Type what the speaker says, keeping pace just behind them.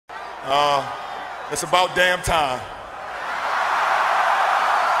It's about damn time.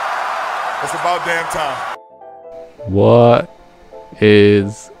 It's about damn time. What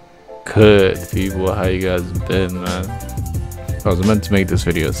is good, people? How you guys been, man? I was meant to make this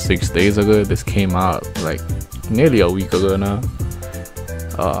video 6 days ago. This came out like nearly a week ago now.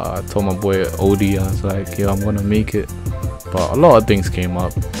 I told my boy Odie, I was like, yo, I'm gonna make it, but a lot of things came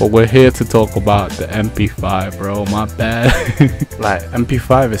up. But we're here to talk about the MP5, bro. My bad. Like,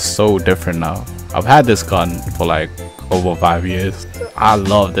 MP5 is so different now. I've had this gun for like over 5 years. I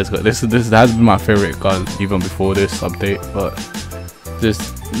love this gun. This has been my favorite gun even before this update, but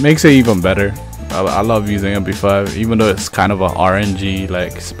just makes it even better. I love using MP5, even though it's kind of a RNG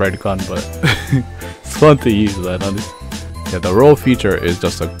like spread gun, but it's fun to use, man. Honestly. Yeah, the roll feature is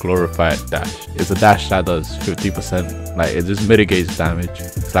just a glorified dash. It's a dash that does 50%. Like, it just mitigates damage.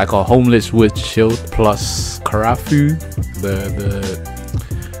 It's like a homeless witch shield plus Karafu,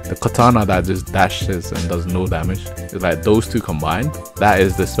 the katana that just dashes and does no damage. It's like those two combined. That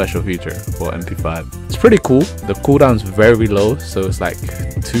is the special feature for MP5. It's pretty cool. The cooldown's very low, so it's like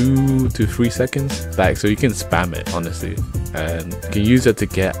 2 to 3 seconds. Like, so you can spam it, honestly, and you can use it to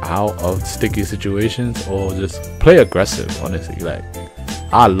get out of sticky situations or just play aggressive. Honestly, like,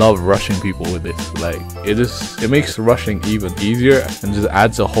 I love rushing people with this. Like, it makes rushing even easier and just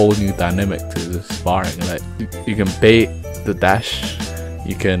adds a whole new dynamic to the sparring. Like, you can bait the dash,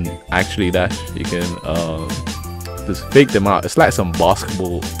 you can actually dash, you can just fake them out. It's like some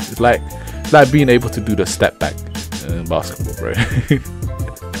basketball. It's like being able to do the step back in basketball, bro.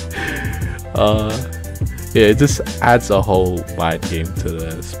 Yeah, it just adds a whole mind game to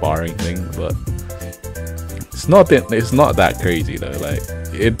the sparring thing, but it's not that crazy though. Like,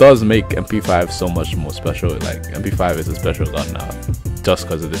 it does make MP5 so much more special. Like, MP5 is a special gun now just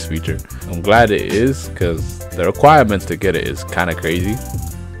because of this feature. I'm glad it is, because the requirements to get it is kind of crazy.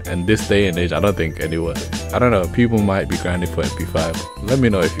 And this day and age, I don't think anyone, I don't know, people might be grinding for MP5. Let me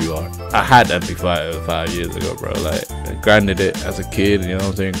know if you are. I had MP5 5 years ago, bro. Like, I grinded it as a kid, you know what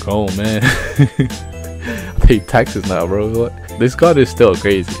I'm saying? Grown, man. I pay taxes now, bro. What? This gun is still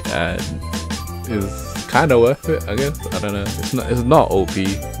crazy and is kind of worth it, I guess. I don't know. It's not OP.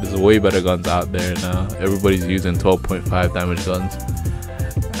 There's way better guns out there now. Everybody's using 12.5 damage guns.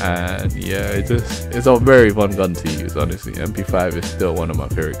 And yeah, it's a very fun gun to use, honestly. MP5 is still one of my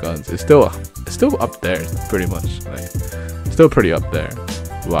favorite guns. It's still up there, pretty much. Like, still pretty up there.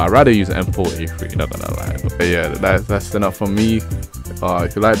 Well, I'd rather use M4A3, not gonna lie. But yeah, that's enough from me.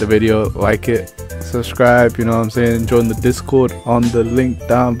 If you like the video, like it, subscribe, you know what I'm saying? Join the Discord on the link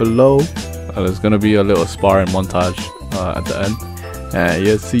down below. There's gonna be a little sparring montage at the end. And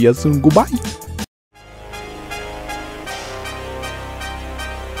yeah, see you soon. Goodbye.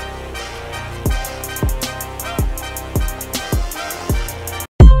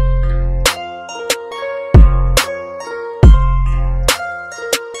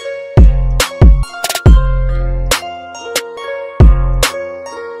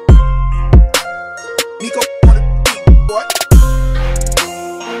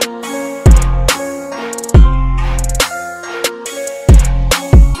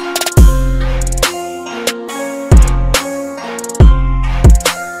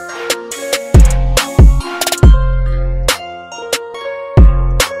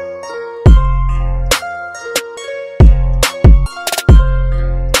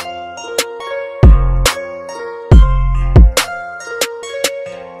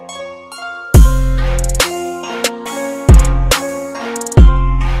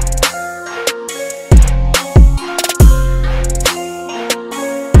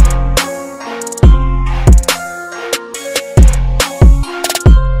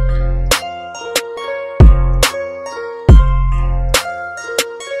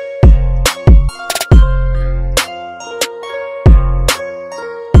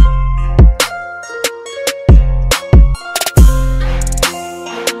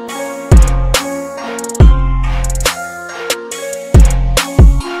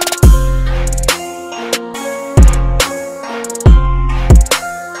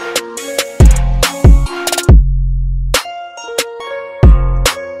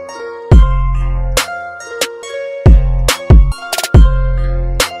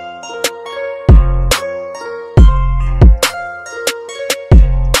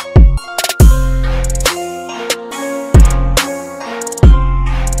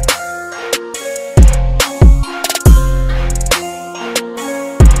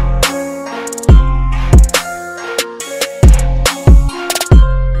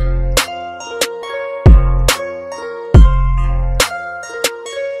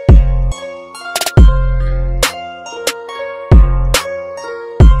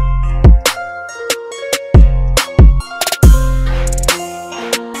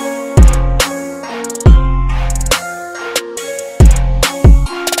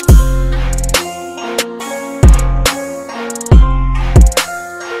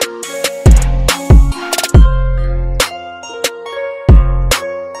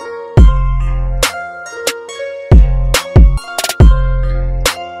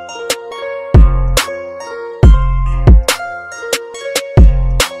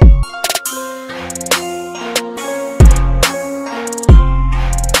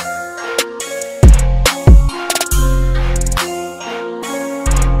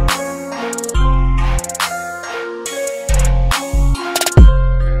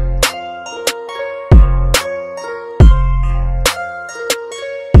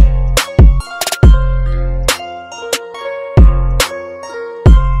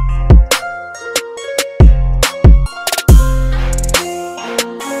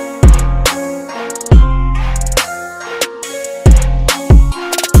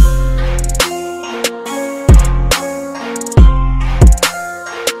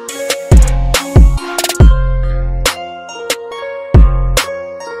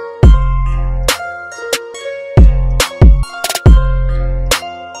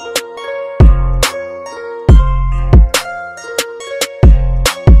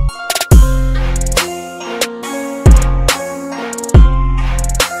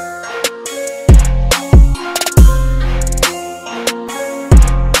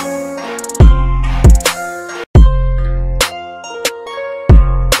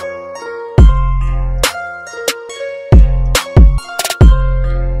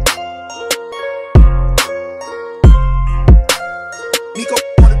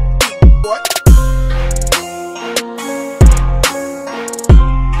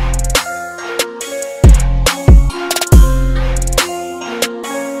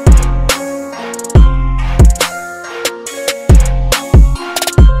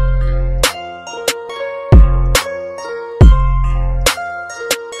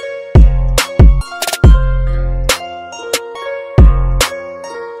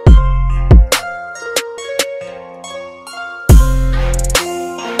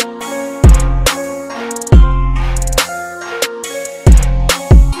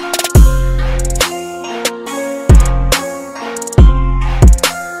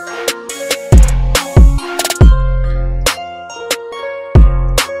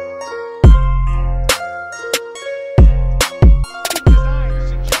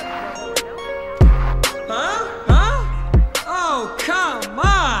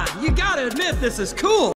 this is cool.